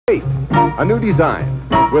a new design,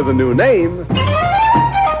 with a new name,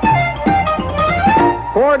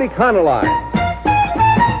 Ford Econoline.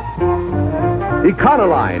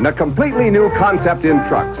 Econoline, a completely new concept in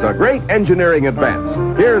trucks, a great engineering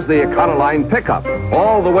advance. Here's the Econoline pickup,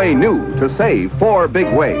 all the way new to save 4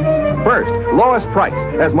 big ways. First, lowest price,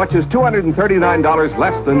 as much as $239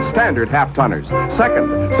 less than standard half-tonners. Second,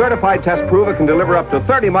 certified test prove it can deliver up to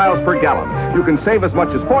 30 miles per gallon. You can save as much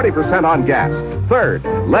as 40% on gas. Third,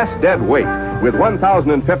 less dead weight. With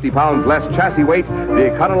 1,050 pounds less chassis weight, the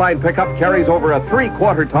Econoline pickup carries over a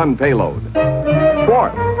 3/4-ton payload.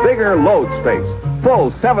 Fourth, bigger load space.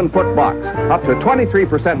 Full 7-foot box, up to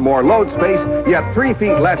 23% more load space, yet 3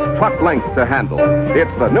 feet less truck length to handle.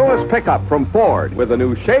 It's the newest pickup from Ford with a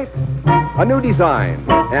new shape, a new design,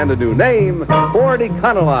 and a new name, Ford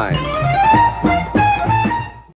Econoline.